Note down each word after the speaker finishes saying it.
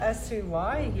to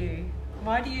why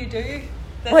do you do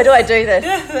this? Why do I do this?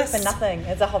 Yes. For nothing.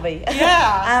 It's a hobby.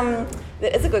 Yeah.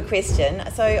 It's a good question.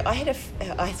 So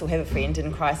I still have a friend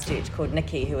in Christchurch called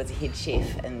Nikki who was a head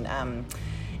chef, and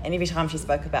every time she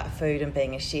spoke about food and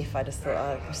being a chef, I just thought,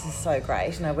 oh, this is so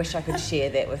great, and I wish I could share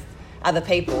that with other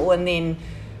people. And then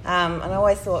and I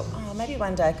always thought, oh, maybe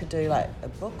one day I could do like a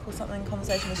book or something,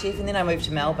 Conversation with a Chef. And then I moved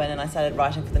to Melbourne and I started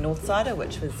writing for the North Sider,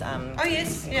 which was oh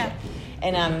yes, yeah.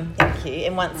 And thank you.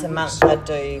 And once a month I'd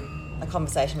do a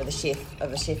conversation with a chef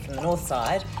from the North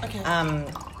Side. Okay.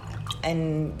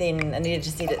 And then Anita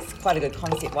just said, it's quite a good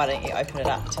concept, why don't you open it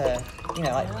up to,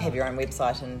 have your own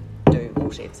website and do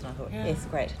all chefs. And I thought, yes,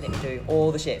 great, let me do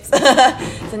all the chefs.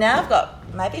 So now I've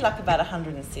got maybe like about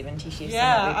 170 chefs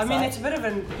yeah, on my website. I mean, it's a bit of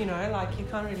an, you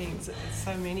can't really, it's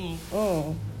so many.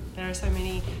 Mm. There are so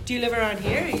many. Do you live around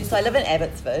here? So I live in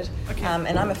Abbotsford, okay.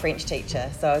 And I'm a French teacher,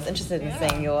 so I was interested in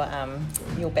seeing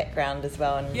your background as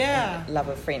well, and love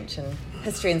of French and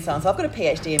history and so on. So I've got a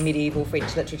PhD in medieval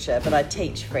French literature, but I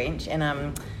teach French, and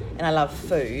I love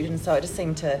food, and so it just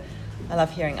seemed to. I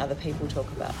love hearing other people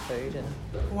talk about food. And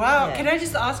wow, yeah. Can I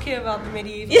just ask you about the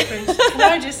medieval French? Can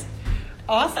I just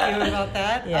ask you about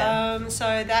that? Yeah.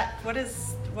 So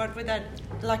what would that,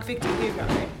 like Victor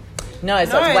Hugo? No,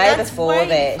 so it's way before way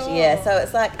that. Before. Yeah, so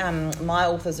it's like my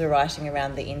authors were writing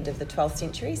around the end of the 12th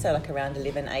century, so like around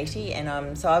 1180,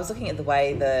 and so I was looking at the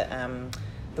way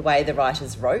the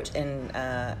writers wrote, and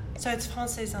so it's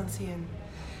Français ancien.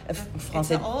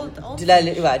 Français, it's old de la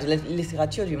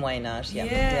littérature du Moyen Âge.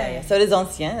 Yeah. So it is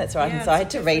ancien, that's right. Yeah, and so I had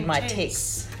to read my tense.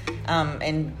 texts,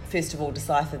 and first of all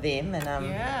decipher them, and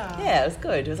it was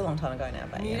good. It was a long time ago now,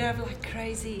 but you'd have like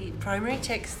crazy primary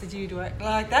texts that you'd work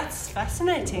like. That's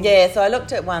fascinating. Yeah, so I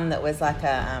looked at one that was like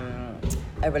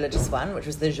a religious one, which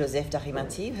was the Joseph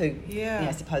d'Arimathie, who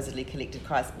supposedly collected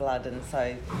Christ's blood, and so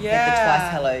had the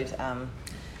twice hallowed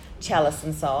chalice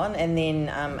and so on, and then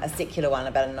a secular one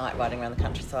about a knight riding around the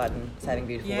countryside and saving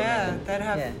beautiful women.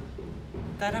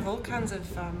 That have all kinds of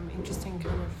interesting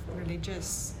kind of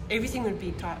religious. Everything would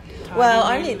be tied. Well,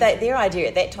 only their idea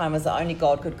at that time was that only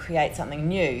God could create something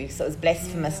new, so it was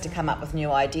blasphemous to come up with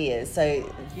new ideas.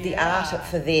 So the art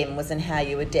for them was in how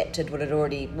you adapted what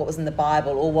was in the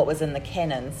Bible or what was in the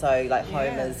canon. So like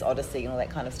Homer's Odyssey and all that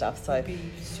kind of stuff. So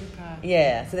super.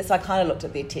 Yeah, so that's why I kind of looked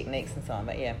at their techniques and so on.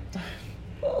 But yeah.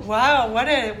 Wow, what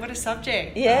a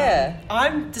subject. Yeah.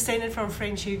 I'm descended from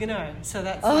French Huguenot, so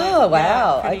that's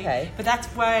okay. But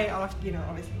that's way after,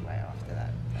 obviously way after that.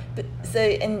 But so,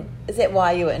 and is that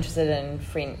why you were interested in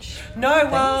French? No,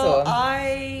 well, or?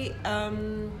 I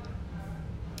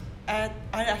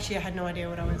actually had no idea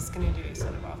what I was going to do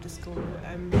sort of after school,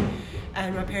 and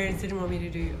my parents didn't want me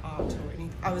to do art or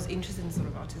anything. I was interested in sort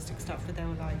of artistic stuff, but they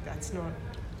were like, that's not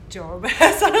a job,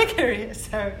 it's not a career,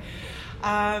 so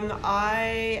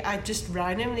I just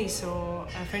randomly saw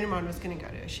a friend of mine was going to go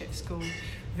to a chef school,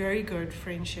 very good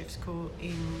French chef school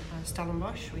in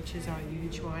Stellenbosch, which is our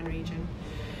huge wine region.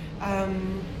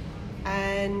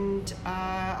 And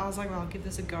I was like, well, I'll give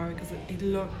this a go because it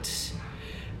looked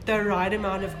the right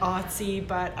amount of artsy,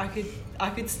 but I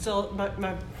could still,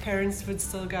 my parents would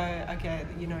still go, okay,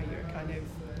 you're kind of,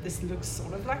 this looks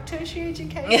sort of like tertiary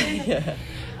education.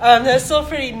 They're still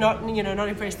pretty not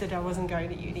impressed that I wasn't going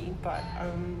to uni, but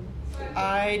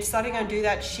I decided to do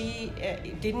that. She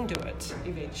didn't do it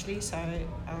eventually, so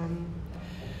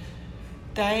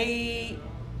they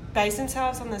based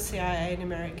themselves on the CIA in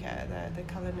America, the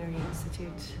Culinary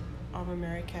Institute of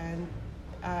America,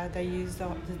 and they use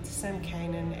the same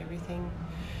cane and everything.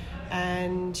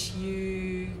 And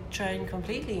you train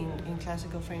completely in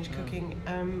classical French cooking.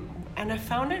 And I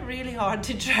found it really hard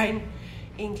to train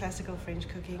in classical French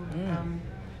cooking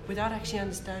without actually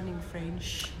understanding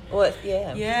French. Well,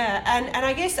 yeah. Yeah, and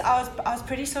I guess I was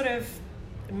pretty sort of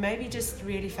maybe just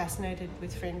really fascinated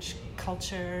with French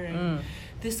culture and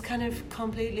this kind of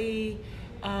completely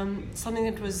something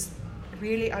that was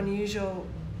really unusual.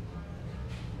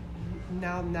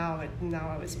 Now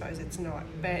I suppose it's not,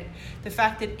 but the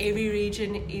fact that every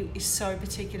region is so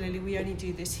particularly, we only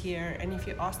do this here, and if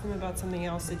you ask them about something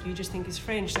else that you just think is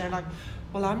French, they're like,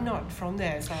 well, I'm not from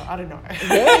there, so I don't know.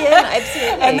 Yeah,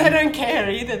 absolutely. And they don't care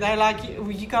either. They're like,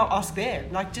 you go ask them,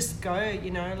 like just go,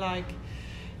 like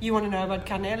you want to know about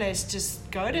Canelles, just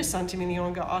go to Saint-Emilion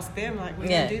and go ask them. Like we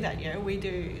don't do that, we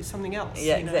do something else.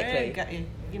 Exactly.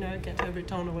 Gâteau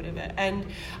Breton or whatever. And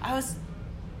I was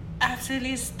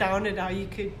absolutely astounded how you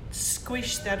could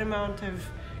squish that amount of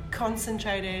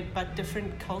concentrated but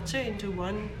different culture into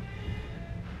one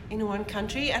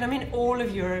country. And I mean, all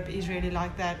of Europe is really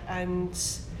like that, and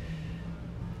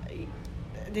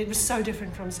it was so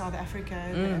different from South Africa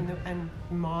and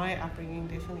my upbringing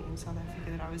definitely in South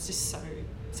Africa that I was just so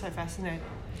fascinated.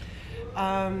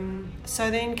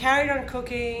 So then carried on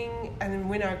cooking, and then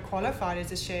when I qualified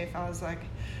as a chef, I was like,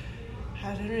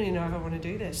 I don't really know if I want to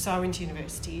do this. So I went to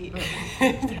university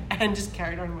and just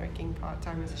carried on working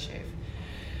part-time as a chef,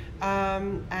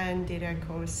 and did a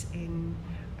course in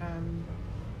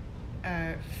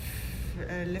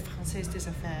Le Français des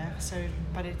Affaires. So,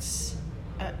 but it's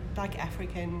like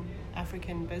African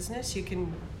business. You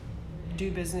can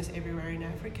do business everywhere in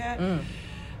Africa.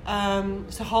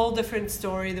 It's a whole different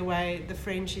story, the way the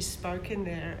French is spoken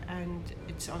there, and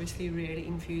it's obviously really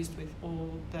infused with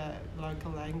all the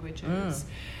local languages,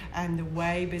 and the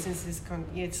way business is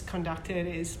conducted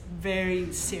is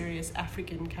very serious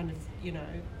African kind of, you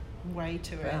know, way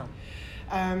to it.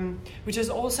 Wow. Which is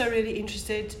also really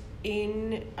interested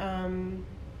in.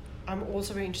 I'm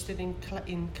also very interested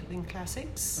in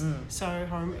classics, so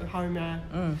Homer,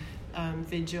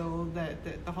 Virgil,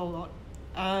 the whole lot.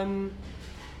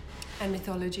 And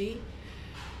mythology,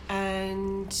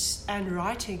 and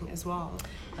writing as well.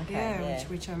 Okay,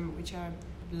 which I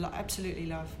absolutely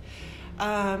love.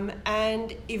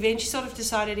 And eventually sort of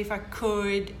decided if I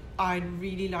could, I'd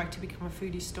really like to become a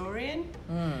food historian,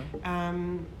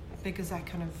 because that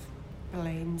kind of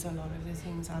blends a lot of the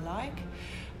things I like.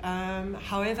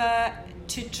 However,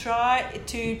 to try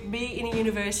to be in a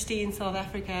university in South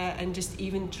Africa and just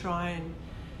even try and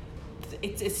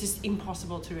it's just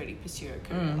impossible to really pursue a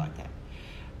career like that,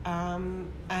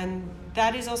 and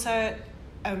that is also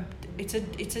it's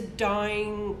a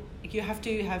dying. You have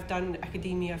to have done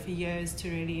academia for years to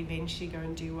really eventually go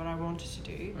and do what I wanted to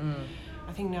do.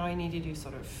 I think now I need to do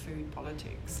sort of food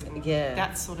politics, and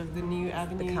that's sort of the new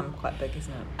avenue. It's become quite big,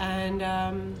 isn't it?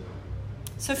 And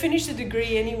so finished the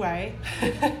degree anyway,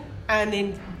 and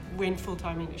then went full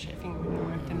time into chefing.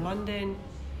 I worked in London,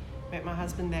 met my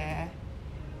husband there.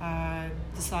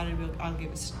 Decided I'll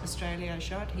give Australia a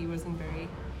shot. He wasn't very,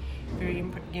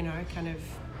 kind of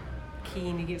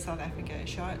keen to give South Africa a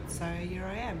shot. So here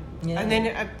I am. Yeah. And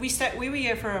then we were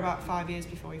here for about 5 years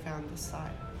before we found this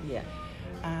site. Yeah.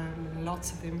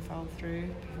 Lots of them fell through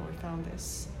before we found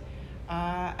this.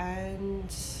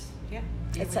 And yeah.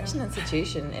 It's such an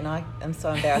institution, and I am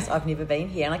so embarrassed I've never been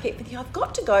here, and I keep thinking I've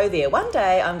got to go there one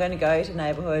day. I'm going to go to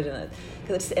Neighbourhood, and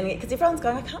because everyone's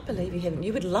going, I can't believe you haven't.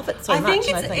 You would love it so much.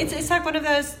 I think it's like one of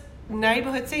those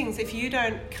neighbourhood things. If you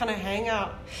don't kind of hang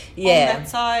out on that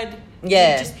side,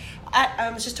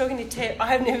 I was just talking to T. I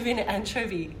have never been to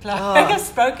Anchovy. I've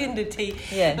spoken to T.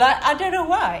 Yeah. Like, I don't know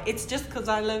why. It's just because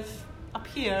I live up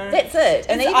here. That's it.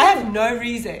 And I have no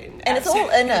reason. And it's all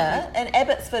inner, and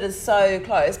Abbotsford is so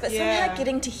close, but somehow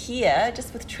getting to here,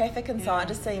 just with traffic and so on,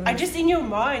 just seems... And just in your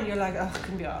mind, you're like, oh,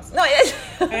 couldn't be asked. No, yes.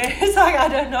 It's like, I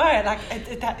don't know. Like,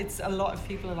 it's a lot of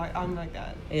people are like, I'm like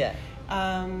that. Yeah.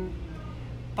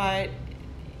 But,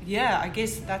 yeah, I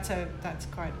guess that's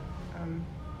quite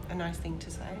a nice thing to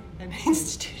say, an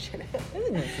institution. It is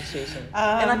an institution.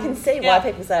 And I can see why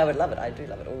people say I would love it. I do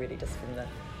love it already, just from the...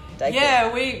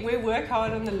 Yeah, we work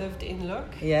hard on the lived-in look.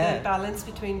 Yeah. The balance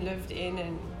between lived-in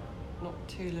and not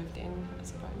too lived-in, I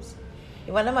suppose.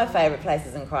 One of my favourite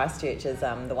places in Christchurch is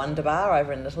the Wonder Bar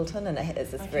over in Littleton, and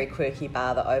it's this very quirky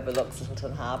bar that overlooks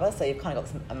Littleton Harbour. So you've kind of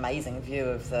got this amazing view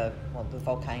of the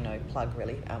volcano plug,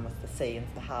 really, with the sea and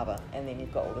the harbour. And then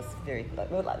you've got all this very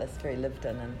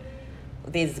lived-in, and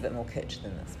theirs is a bit more kitsch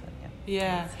than this, but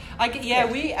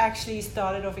we actually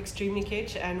started off extremely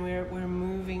kitsch, and we're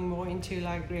moving more into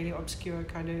like really obscure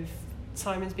kind of.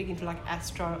 Simon's big into like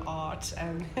astro art,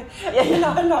 and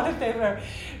a lot of them are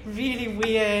really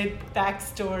weird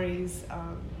backstories,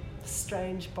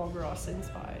 strange Bob Ross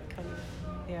inspired kind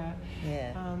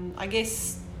of. I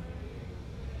guess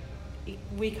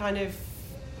we kind of.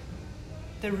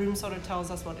 The room sort of tells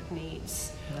us what it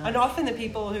needs. Nice. And often the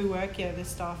people who work here, the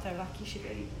staff, they're like, you should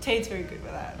really... Ted's very good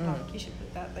with that. Like, you should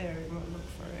put that there and we'll look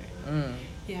for it.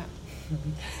 Yeah.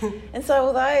 And so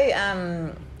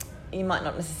although you might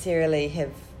not necessarily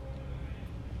have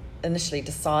initially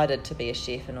decided to be a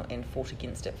chef and fought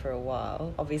against it for a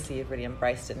while, obviously you've really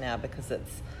embraced it now because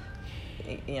it's...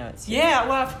 it's... Yeah,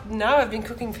 well, now I've been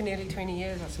cooking for nearly 20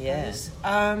 years, I suppose.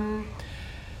 Yeah.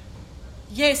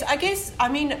 Yes, I guess, I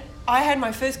mean... I had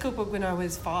my first cookbook when I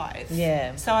was 5.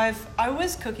 Yeah. So I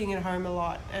was cooking at home a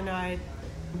lot, and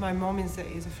my mom is a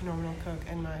phenomenal cook,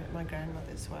 and my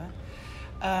grandmothers were,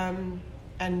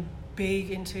 and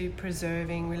big into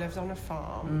preserving. We lived on a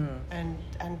farm, and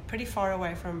pretty far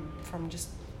away from just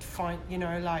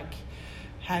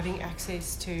having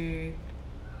access to.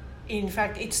 In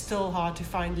fact, it's still hard to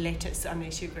find lettuce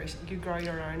unless you grow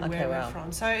your own where we're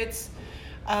from. So it's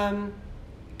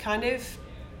kind of.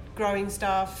 growing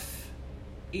stuff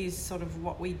is sort of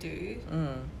what we do.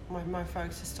 My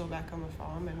folks are still back on the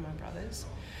farm, and my brothers.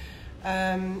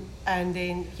 And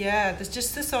then, there's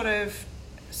just this sort of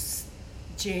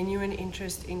genuine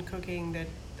interest in cooking that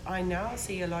I now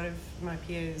see a lot of my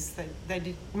peers that they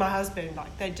did. My husband,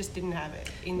 like, they just didn't have it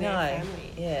in their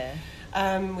family. Yeah.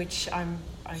 Which I'm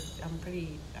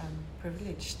pretty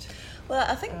privileged. Well,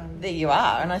 I think that you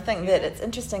are, and I think that it's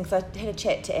interesting because I had a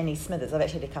chat to Annie Smithers. I've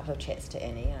actually had a couple of chats to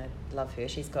Annie. I love her.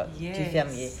 She's got Du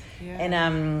Fermier.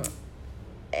 Yeah.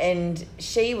 And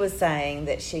she was saying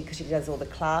that because she does all the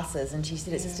classes, and she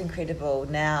said it's just incredible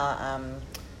now,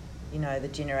 the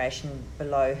generation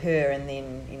below her, and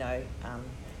then,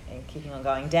 and keeping on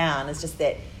going down, is just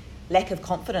that lack of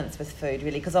confidence with food,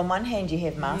 really. Because on one hand, you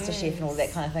have MasterChef and all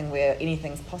that kind of thing where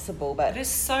anything's possible, but it is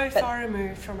so far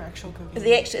removed from actual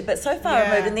cooking. But so far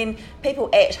removed, and then people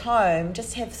at home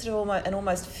just have sort of an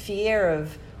almost fear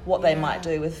of what they might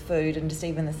do with food, and just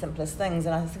even the simplest things.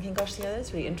 And I was thinking, gosh,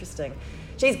 that's really interesting.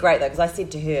 She's great though, because I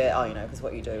said to her, because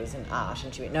what you do is an art,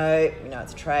 and she went, no,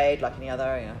 it's a trade like any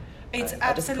other. It's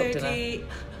absolutely,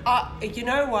 you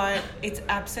know what? It's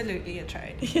absolutely a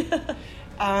trade.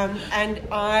 And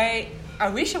I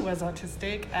wish it was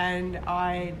artistic, and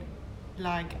I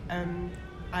love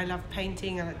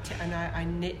painting, and I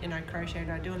knit and I crochet,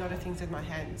 and I do a lot of things with my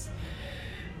hands.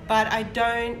 But I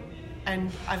don't,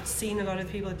 and I've seen a lot of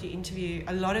people that you interview,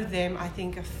 a lot of them I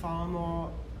think are far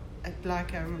more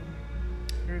like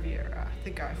Riviera, the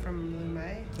guy from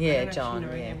Lumet. Yeah, John,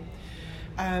 him.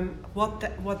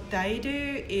 What they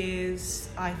do is,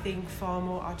 I think, far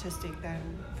more artistic than,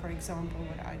 for example,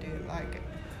 what I do. Like,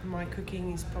 my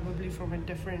cooking is probably from a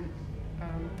different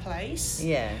place.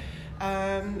 Yeah.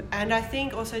 And I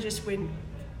think also just when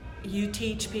you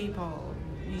teach people,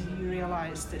 you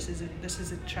realise this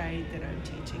is a trade that I'm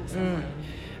teaching someone.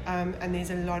 And there's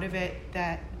a lot of it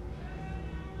that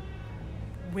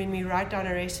when we write down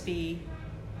a recipe,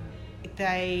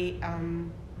 they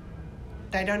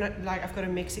don't, like, I've got a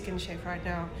Mexican chef right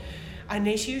now.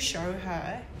 Unless you show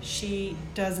her, she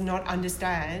does not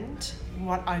understand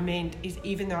what I meant,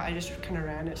 even though I just kind of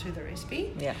ran it through the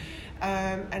recipe. Yeah.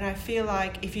 And I feel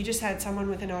like if you just had someone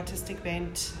with an artistic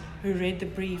bent who read the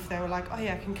brief, they were like, oh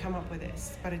yeah, I can come up with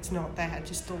this. But it's not. They had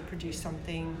to still produce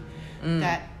something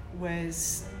that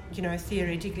was,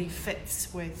 theoretically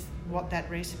fits with what that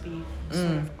recipe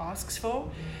sort of asks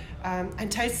for,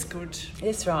 and tastes good.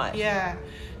 That's right. Yeah.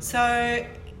 So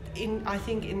I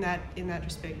think in that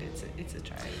respect, it's a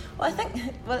trade. Well, I think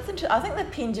it's interesting. I think the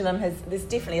pendulum there's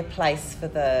definitely a place for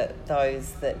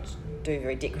those that do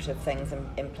very decorative things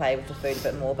and play with the food a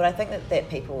bit more. But I think that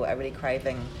people are really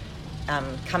craving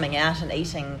coming out and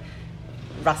eating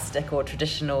rustic or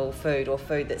traditional food, or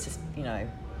food that's just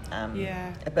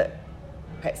a bit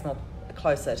perhaps more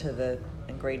closer to the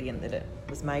ingredient that it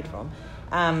was made from.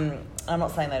 I'm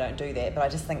not saying they don't do that, but I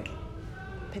just think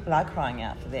people are crying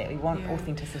out for that. We want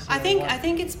authenticity. I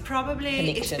think it's probably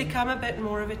connection. It's become a bit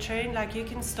more of a trend. Like, you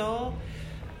can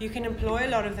employ a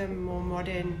lot of the more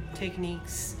modern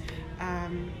techniques,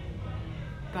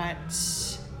 but I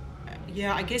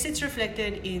guess it's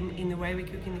reflected in the way we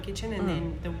cook in the kitchen, and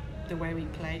then the way we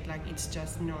plate. Like, it's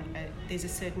just not there's a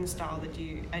certain style that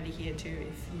you adhere to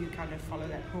if you kind of follow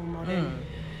that more modern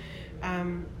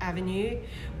avenue.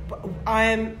 But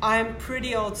I'm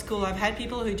pretty old school. I've had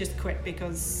people who just quit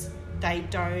because I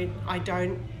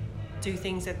don't do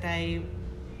things that they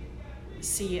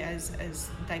see as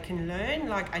they can learn.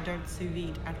 Like, I don't sous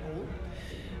vide at all,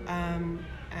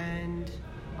 and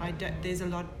there's a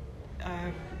lot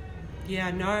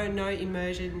no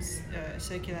immersions,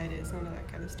 circulators, none of that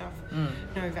kind of stuff.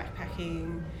 No vac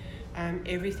packing.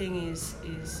 Everything is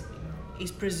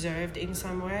preserved in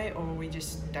some way, or we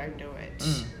just don't do it.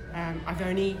 I've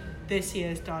only this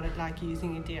year started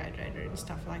using a dehydrator and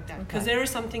stuff like that, because there are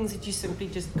some things that you simply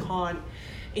just can't.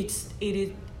 It's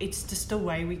just the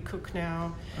way we cook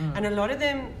now, and a lot of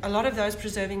those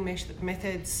preserving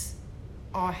methods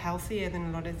are healthier than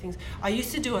a lot of things. I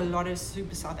used to do a lot of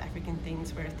super South African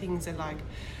things where things are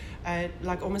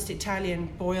like almost Italian,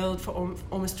 boiled for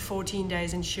almost 14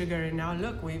 days in sugar, and now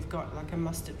look, we've got like a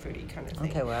mustard fruity kind of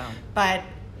thing. Okay, wow. But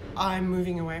I'm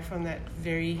moving away from that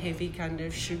very heavy kind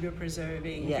of sugar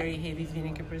preserving, very heavy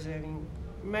vinegar preserving,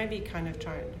 maybe kind of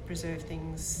trying to preserve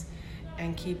things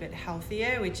and keep it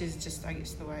healthier, which is just, I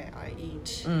guess, the way I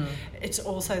eat. It's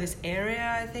also this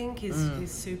area, I think, is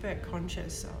super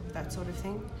conscious of that sort of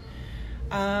thing.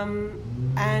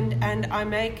 And I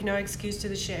make no excuse to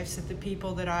the chefs that the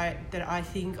people that I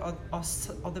think are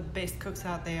the best cooks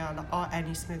out there are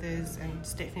Annie Smithers and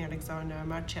Stephanie Alexander,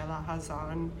 Marcella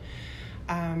Hazan.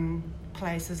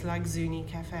 places like Zuni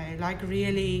Cafe, like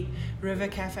really River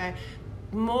Cafe.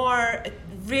 More,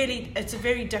 really, it's a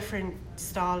very different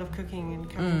style of cooking and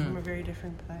coming from a very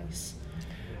different place.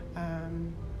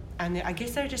 And I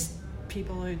guess they're just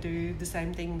people who do the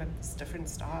same thing but it's different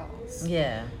styles.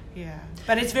 Yeah. Yeah.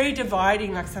 But it's very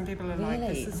dividing. Like some people are Really? like,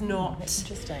 this is not... That's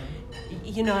interesting.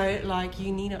 You know, like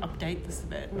you need to update this a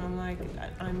bit. And I'm like,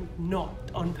 I'm not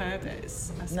on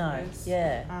purpose, I suppose. No,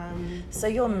 yeah. So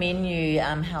your menu,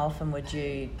 how often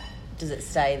does it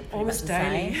stay pretty almost much the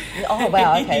daily. same? Oh,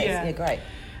 wow, okay. Yeah. Yeah, great.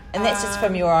 And that's just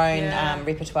from your own yeah.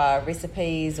 repertoire of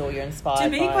recipes, or you're inspired by... To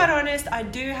be quite honest, I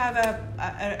do have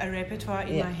a repertoire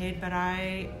in Yeah. my head, but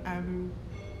I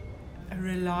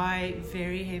rely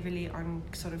very heavily on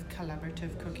sort of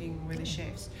collaborative cooking with the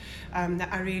chefs.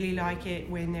 I really like it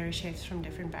when there are chefs from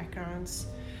different backgrounds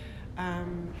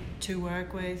to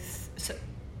work with. So,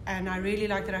 and I really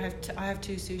like that I have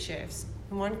two sous chefs.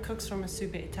 One cooks from a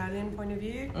super Italian point of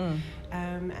view,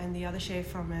 and the other chef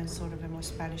from a sort of a more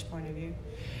Spanish point of view.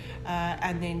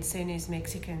 And then Sen is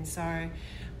Mexican, so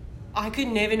I could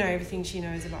never know everything she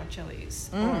knows about chilies,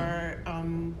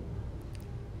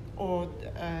 or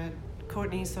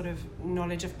Courtney's sort of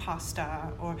knowledge of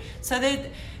pasta, or so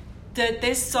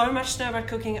there's so much to know about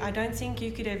cooking. I don't think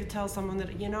you could ever tell someone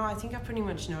that, you know, I think I pretty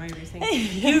much know everything.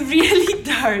 You really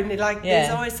don't. Like, there's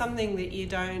always something that you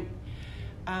don't.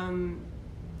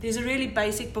 There's a really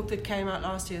basic book that came out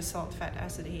last year, Salt, Fat,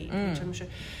 Acid, Heat, which I'm sure.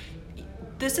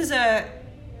 This is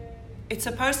it's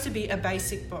supposed to be a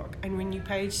basic book, and when you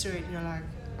page through it, you're like,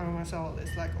 oh my soul,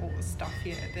 there's like all this stuff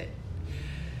here that,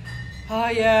 oh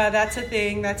yeah, that's a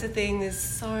thing, there's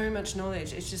so much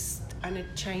knowledge. It's just, and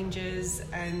it changes,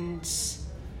 and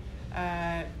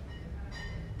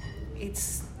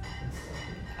it's,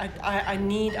 I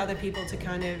need other people to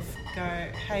kind of go,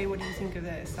 hey, what do you think of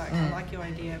this? Like, I like your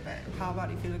idea, but how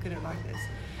about if you look at it like this?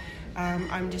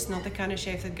 I'm just not the kind of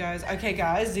chef that goes, okay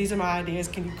guys, these are my ideas,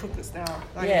 can you cook this now?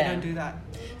 Like, I don't do that.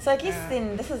 So I guess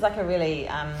then this is like a really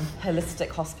holistic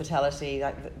hospitality,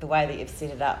 like the way that you've set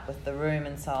it up with the room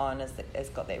and so on has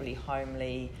got that really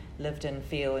homely, lived in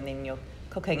feel, and then your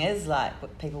cooking is like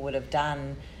what people would have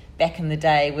done back in the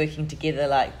day, working together,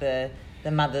 like the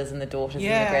mothers and the daughters and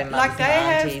the grandmothers like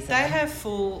and the aunties. they have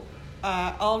full,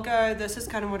 I'll go, this is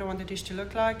kind of what I want the dish to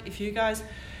look like. If you guys...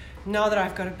 Now that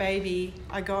I've got a baby,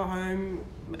 I go home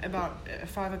about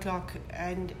 5 o'clock,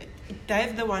 and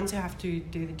they're the ones who have to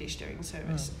do the dish during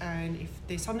service. And if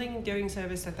there's something during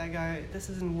service that they go, this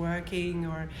isn't working,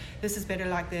 or this is better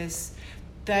like this,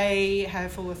 they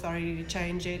have full authority to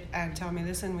change it and tell me,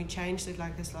 listen, we changed it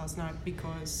like this last night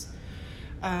because,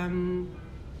 I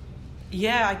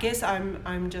guess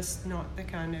I'm just not the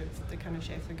kind of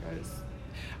chef that goes.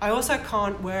 I also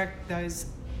can't work those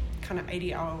kind of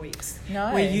 80-hour weeks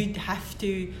where you have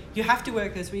to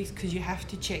work those weeks because you have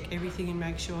to check everything and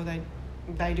make sure that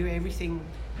they do everything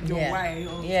your way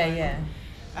all the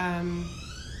time.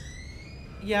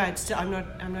 It's I'm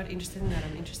not interested in that.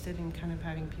 I'm interested in kind of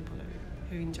having people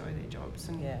who enjoy their jobs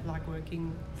and like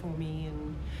working for me,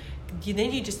 and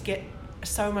then you just get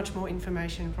so much more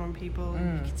information from people,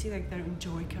 and you can see like they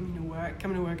enjoy coming to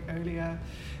work earlier.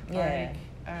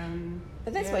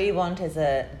 But that's what you want as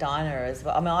a diner as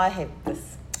well. I mean, I have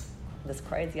this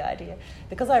crazy idea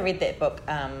because I read that book,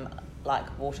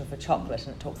 like Water for Chocolate,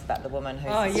 and it talks about the woman who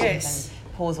and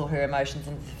pours all her emotions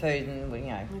into the food, and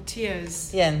the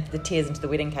tears. Yeah, and the tears into the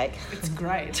wedding cake. It's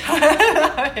great.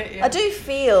 I do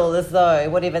feel as though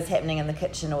whatever's happening in the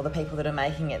kitchen or the people that are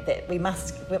making it, that it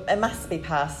must be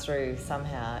passed through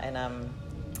somehow. And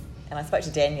I spoke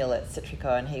to Daniel at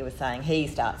Citrico, and he was saying he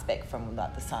starts back from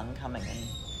like the sun coming and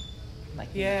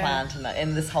making the plant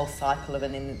and this whole cycle of,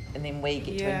 and then we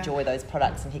get to enjoy those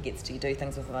products, and he gets to do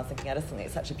things with them. I was thinking, I just think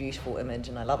that's such a beautiful image,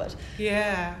 and I love it.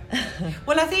 Yeah.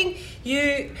 Well, I think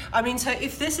so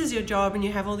if this is your job and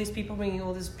you have all these people bringing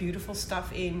all this beautiful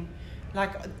stuff in,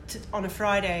 like on a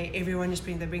Friday, everyone just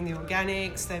bring the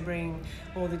organics, they bring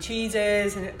all the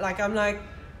cheeses, and I'm like,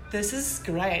 this is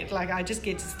great. Like, I just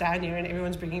get to stand here and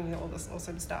everyone's bringing me all this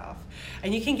awesome stuff.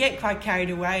 And you can get quite carried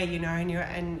away, and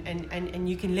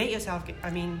you can let yourself get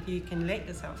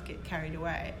carried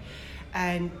away.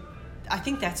 And I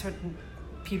think that's what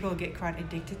people get quite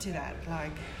addicted to, that.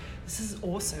 Like, this is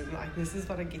awesome. Like, this is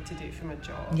what I get to do for my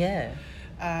job. Yeah.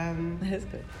 That is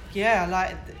good. Yeah,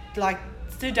 like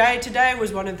today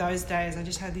was one of those days. I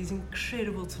just had these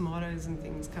incredible tomatoes and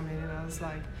things come in, and I was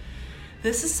like,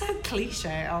 this is so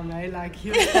cliche, Alme. Like,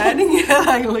 you're standing here,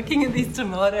 like, looking at these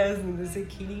tomatoes and the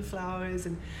zucchini flowers,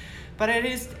 but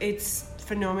it's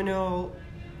phenomenal.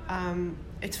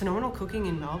 It's phenomenal cooking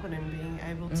in Melbourne and being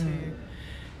able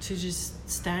to just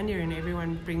stand here and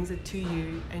everyone brings it to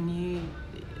you, and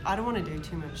I don't want to do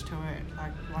too much to it.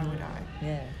 Like, why would I?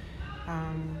 Yeah.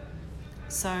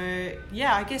 So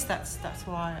yeah, I guess that's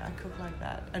why I cook like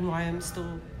that, and why I'm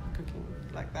still cooking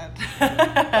like that.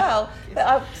 Well, but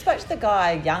I spoke to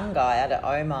the young guy at an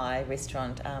Oh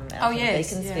restaurant out in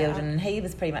Beaconsfield, and he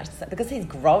was pretty much the same, because he's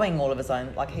growing all of his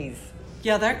own, like he's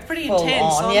they're pretty full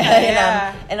intense, on. aren't Yeah, they?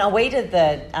 Yeah. and we did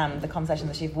the conversation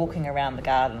with the chef walking around the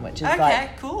garden, which is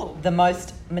like cool. the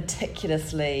most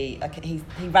meticulously, like he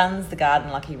runs the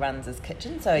garden like he runs his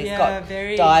kitchen, so he's got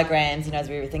diagrams, he knows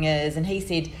where everything is, and he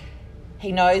said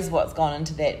he knows what's gone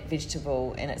into that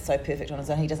vegetable, and it's so perfect on his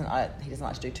own. He doesn't like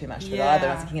to do too much with it either.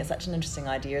 I was thinking it's such an interesting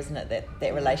idea, isn't it,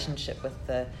 that relationship with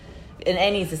the, and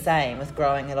Annie's the same with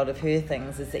growing a lot of her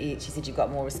things, is that she said you've got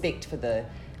more respect for the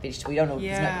vegetable. You don't know,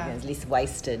 there's less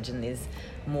wastage and there's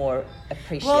more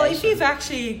appreciation. Well, if you've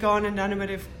actually gone and done a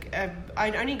bit of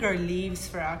I only grow leaves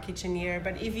for our kitchen here,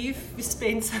 but if you've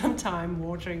spent some time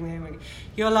watering them,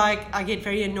 you're like, I get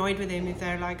very annoyed with them if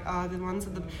they're like, the ones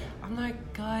at the... I'm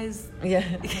like, guys,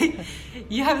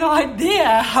 you have no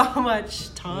idea how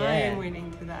much time went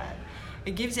into that.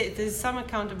 It gives it, there's some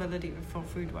accountability for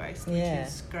food waste, which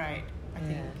is great, I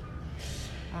think.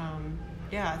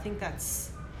 I think that's...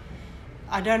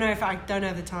 I don't know if I don't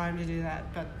have the time to do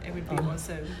that, but it would be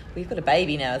awesome. We've got a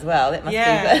baby now as well. That must be...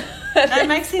 That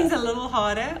makes things a little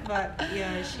harder, but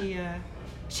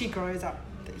she grows up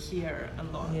here a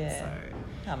lot. Yeah.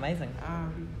 So, amazing.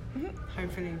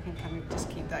 Hopefully we can kind of just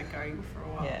keep that going for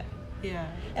a while. Yeah. Yeah.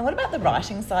 And what about the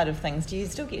writing side of things? Do you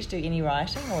still get to do any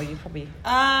writing, or you probably...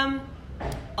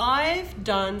 I've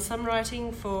done some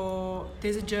writing for...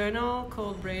 There's a journal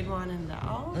called Bread, Wine and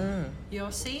Thou,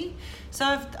 Yossi. So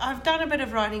I've done a bit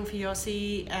of writing for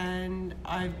Yossi, and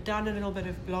I've done a little bit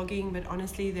of blogging, but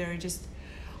honestly,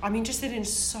 I'm interested in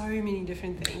so many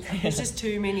different things. There's just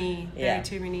too many,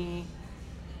 too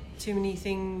many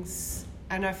things,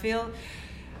 and I feel...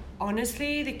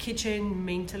 Honestly, the kitchen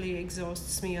mentally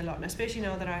exhausts me a lot, and especially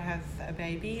now that I have a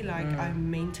baby,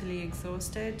 I'm mentally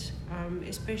exhausted.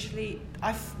 Especially,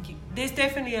 there's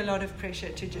definitely a lot of pressure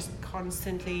to just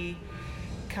constantly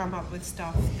come up with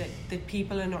stuff that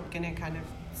people are not going to kind of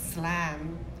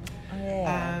slam.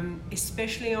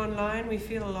 Especially online, we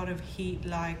feel a lot of heat,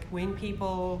 like when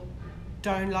people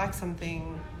don't like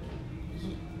something,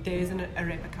 there's a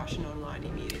repercussion online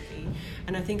immediately.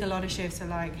 And I think a lot of chefs are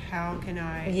like, how can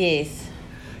I... Yes.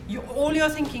 All you're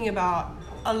thinking about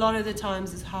a lot of the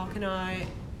times is, how can I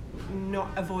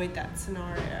not avoid that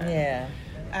scenario? Yeah.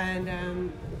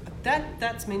 And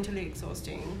that's mentally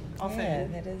exhausting often.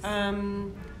 Yeah, that is.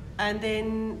 And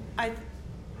then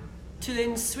to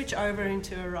then switch over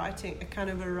into a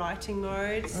kind of a writing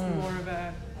mode, it's more of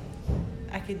a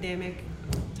academic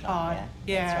part.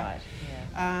 Yeah. That's right.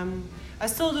 Yeah. I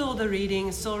still do all the reading,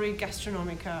 I still read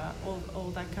Gastronomica,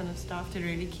 all that kind of stuff to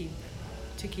really keep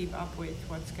up with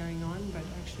what's going on, but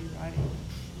actually writing,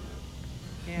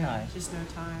 just no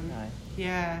time. No.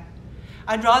 Yeah,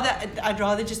 I'd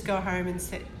rather just go home and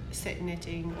sit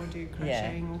knitting or do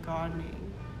crocheting or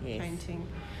gardening, painting.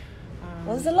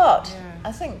 Well, there's a lot. Yeah.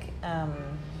 I think,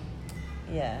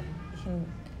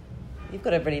 you've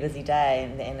got a really busy day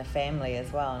and a family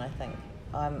as well, and I think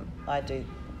I do,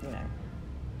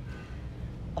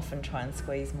 often try and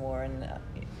squeeze more,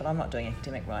 but I'm not doing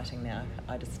academic writing now.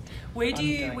 Where do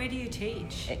you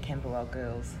teach? At Camberwell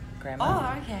Girls Grammar.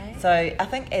 Oh, okay. So I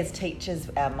think as teachers,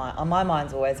 my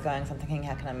mind's always going, so I'm thinking,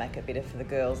 how can I make it better for the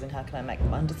girls, and how can I make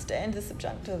them understand the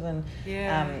subjunctive, and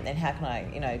how can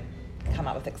I come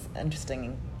up with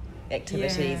interesting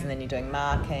activities, and then you're doing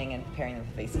marking and preparing them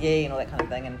for VCE and all that kind of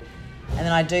thing, and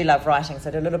then I do love writing, so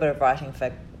I do a little bit of writing for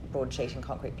Broadsheet and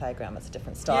Concrete Playground. It's a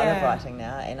different style of writing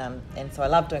now, and so I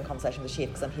love doing conversation with the chef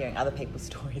because I'm hearing other people's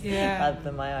stories rather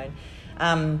than my own.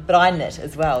 But I knit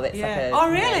as well. That's like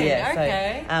oh really?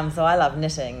 Okay. So I love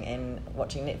knitting and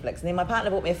watching Netflix. And then my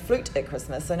partner bought me a flute at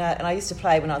Christmas. So now, and I used to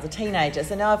play when I was a teenager.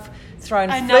 So now I've thrown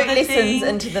flute lessons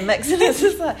into the mix, and it's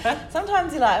just like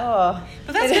sometimes you're like, oh.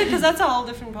 But that's good, because that's a whole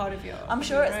different part of your. I'm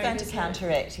sure it's going to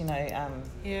counteract,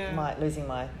 losing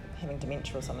my having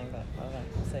dementia or something. But I don't know.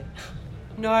 We'll see.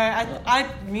 No, I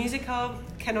musical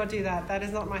cannot do that. That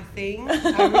is not my thing.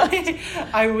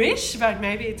 I wish, but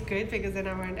maybe it's good because then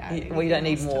I won't add. Well, you don't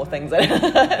need more things.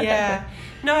 Yeah.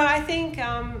 No, I think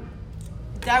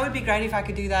that would be great if I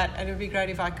could do that, and it would be great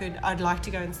if I could. I'd like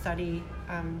to go and study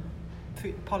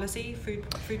food policy,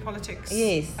 food politics.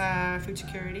 Yes. Food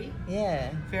security.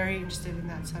 Yeah. Very interested in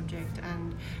that subject,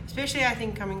 and especially I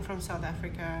think coming from South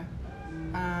Africa,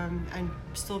 and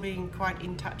still being quite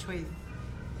in touch with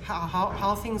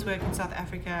how things work in South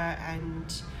Africa,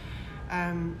 and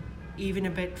even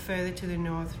a bit further to the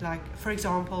north, like, for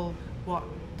example, what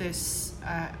this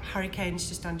hurricane's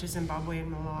just done to Zimbabwe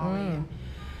and Malawi.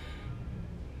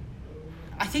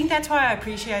 I think that's why I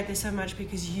appreciate this so much,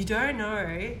 because you just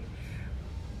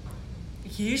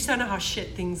don't know how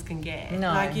shit things can get.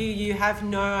 No. Like, you have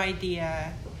no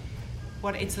idea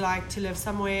what it's like to live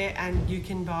somewhere and you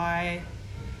can buy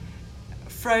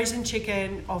frozen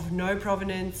chicken of no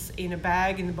provenance in a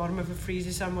bag in the bottom of a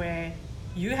freezer somewhere.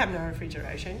 You have no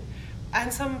refrigeration,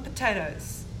 and some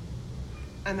potatoes,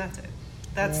 and that's it.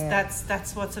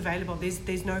 That's what's available.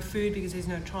 There's no food because there's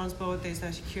no transport, there's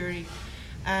no security,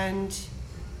 and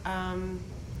I'm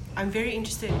very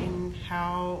interested in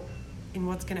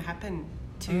what's going to happen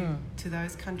to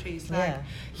those countries. Like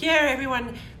here,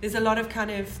 there's a lot of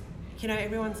kind of,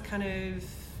 everyone's kind of,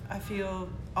 I feel,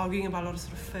 arguing about a lot of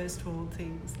sort of first world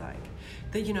things, like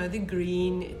the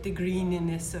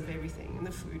greeniness of everything and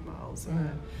the food miles.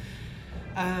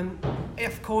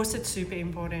 Of course, it's super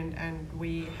important, and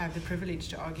we have the privilege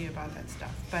to argue about that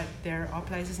stuff. But there are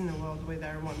places in the world where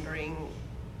they're wondering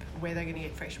where they're going to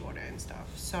get fresh water and stuff.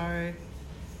 So,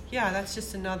 yeah, that's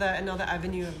just another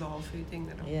avenue of the whole food thing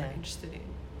that I'm quite interested in.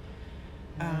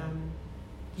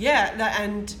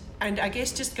 And I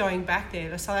guess just going back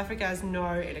there, South Africa has there's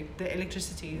no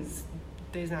electricity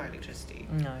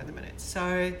at the minute.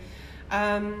 So,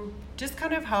 just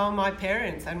kind of how my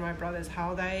parents and my brothers,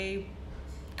 how they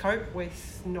cope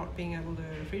with not being able to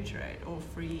refrigerate or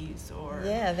freeze or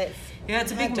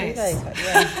it's a big mess.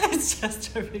 It's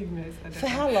just a big mess. For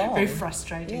how long? Very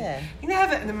frustrating. I think they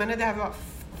have it in the minute. They have about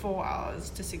 4 hours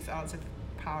to 6 hours of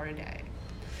power a day.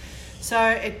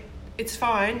 So it's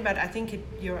fine, but I think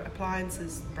your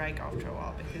appliances break after a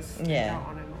while because they go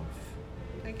on and off.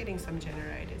 They're getting some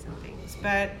generators and things,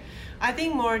 but I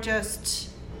think more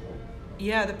just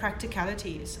the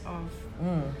practicalities of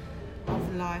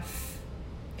life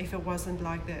if it wasn't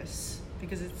like this,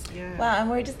 because it's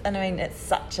Wow, and it's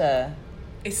such a.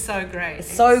 It's so great.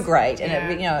 It's so great,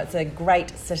 and it's a great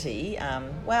city.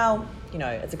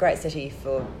 It's a great city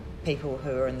for people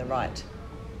who are in the right.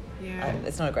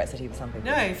 It's not a great city for some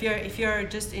people. No, if you're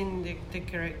just in the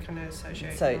correct kind of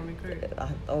socioeconomic group.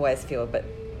 I always feel a bit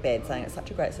bad saying it's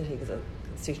such a great city, because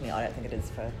certainly I don't think it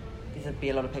is for. There'd be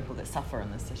a lot of people that suffer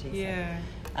in this city. Yeah.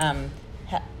 So.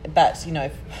 But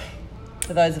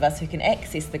for those of us who can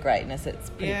access the greatness, it's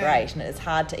pretty great, and it's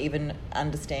hard to even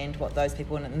understand what those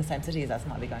people in the same city as us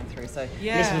might be going through. So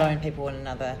let alone people in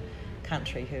another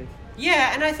country who.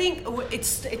 Yeah, and I think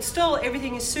it's still,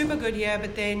 everything is super good here,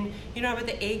 but then with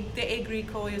the egg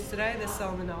recall yesterday, the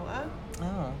salmonella.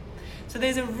 Oh. So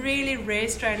there's a really rare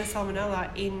strain of salmonella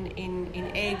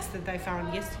in eggs that they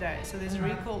found yesterday. So there's a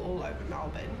recall all over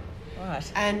Melbourne.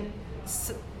 Right. And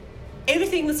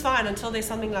everything was fine until there's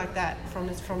something like that from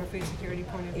a food security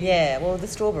point of view. Yeah, well, the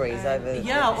strawberries over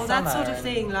or that sort of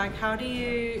thing. Like, how do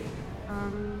you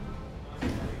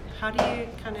kind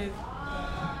of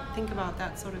think about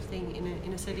that sort of thing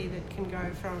in a city that can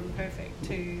go from perfect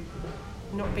to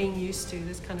not being used to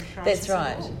this kind of crisis?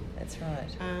 That's right.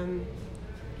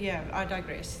 I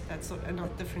digress. That's a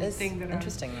not different thing that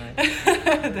interesting though.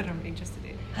 that I'm interested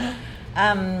in.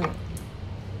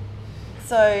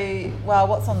 So,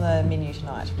 what's on the menu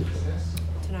tonight?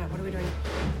 Tonight, what are we doing?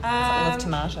 Something with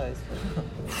tomatoes.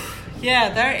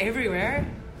 They're everywhere.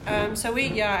 So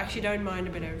we actually don't mind a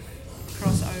bit of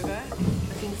crossover.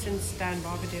 I think since Dan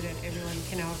Barber did it, everyone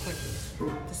can now put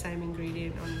the same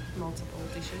ingredient on multiple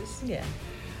dishes. Yeah.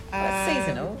 It's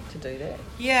seasonal to do that.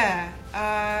 Yeah.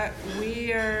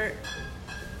 We're...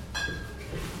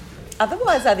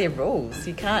 Otherwise, are there rules?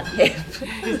 You can't have...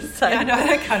 I know,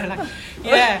 that kind of like...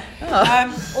 Yeah.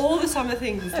 All the summer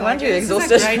things. No wonder you're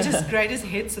exhausted. The greatest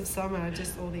hits of summer,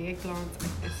 just all the eggplants.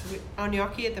 Our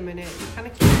gnocchi at the minute, we kind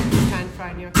of keep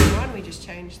pan-fried gnocchi on. We just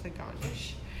change the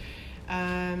garnish.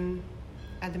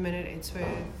 At the minute, it's with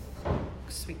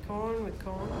sweet corn, with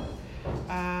corn.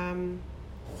 And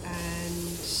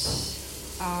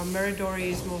our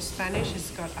miradori is more Spanish.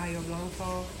 It's got ayo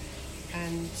blanco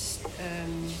and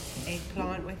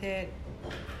eggplant with it.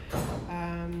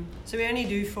 So we only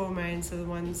do 4 mains. So the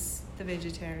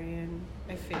vegetarian,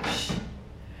 a fish,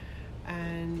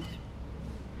 and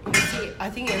you see, I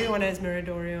think everyone has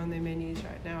miradori on their menus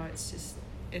right now.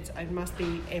 It must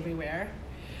be everywhere.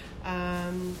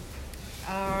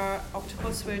 Our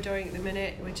octopus we're doing at the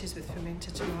minute, which is with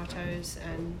fermented tomatoes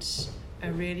and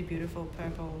a really beautiful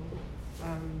purple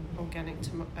organic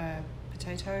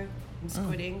potato and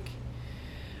squid ink.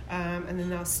 And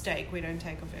then our steak, we don't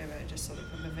take off ever, just sort of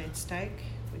a vet steak,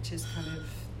 which is kind of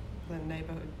the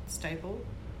neighbourhood staple.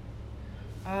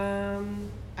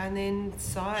 And then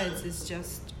sides is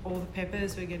just all the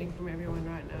peppers we're getting from everyone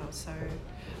right now. So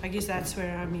I guess that's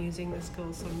where I'm using the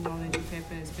skills of knowledge of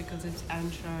peppers, because it's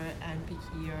ancho and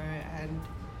piquillo and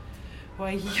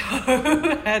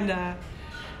guajillo and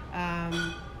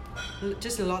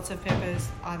just lots of peppers,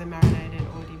 either marinated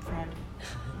or deep fried.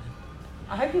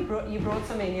 I hope you brought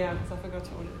some in here, because I forgot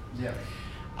to order. Yeah.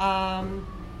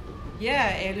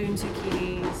 Heirloom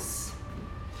zucchinis.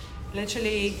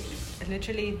 Literally,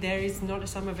 there is not a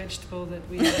summer vegetable that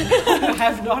we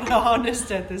have not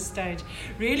harnessed at this stage.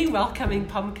 Really welcoming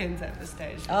pumpkins at this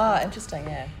stage. Oh, interesting,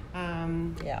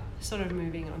 yeah. Sort of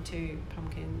moving on to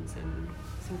pumpkins and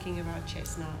thinking about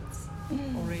chestnuts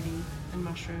already, and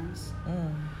mushrooms.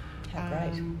 How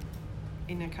great.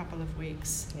 In a couple of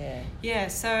weeks. Yeah. Yeah,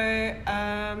 so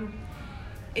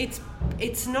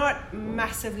it's not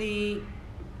massively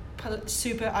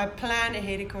super. I plan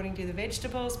ahead according to the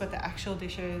vegetables, but the actual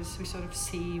dishes, we sort of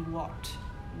see what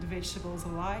the vegetables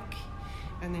are like,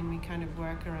 and then we kind of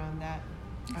work around that,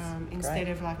 instead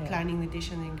of planning the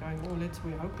dish and then going,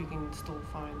 we hope we can still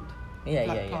find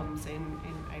black plums in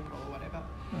April or whatever.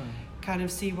 Kind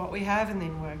of see what we have and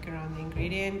then work around the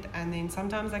ingredient. And then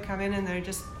sometimes they come in and they're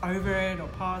just over it or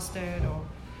past it, or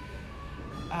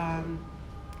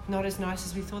not as nice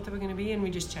as we thought they were going to be, and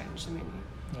we just change the menu.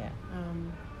 Yeah.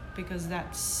 Because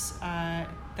that's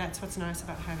what's nice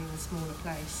about having a smaller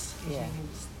place.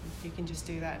 You can just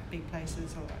do that. Big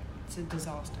places, or it's a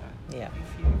disaster if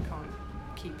you can't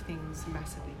keep things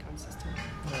massively consistent.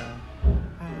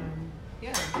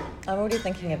 I'm already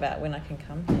thinking about when I can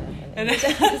come here.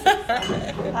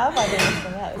 How have I been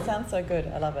missing out? It sounds so good.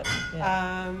 I love it.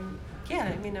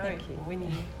 Let me know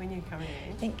when you come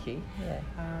in. Thank you.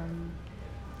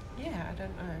 I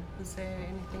don't know. Was there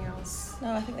anything else?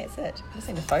 No, I think that's it. I've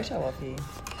seen a photo of you.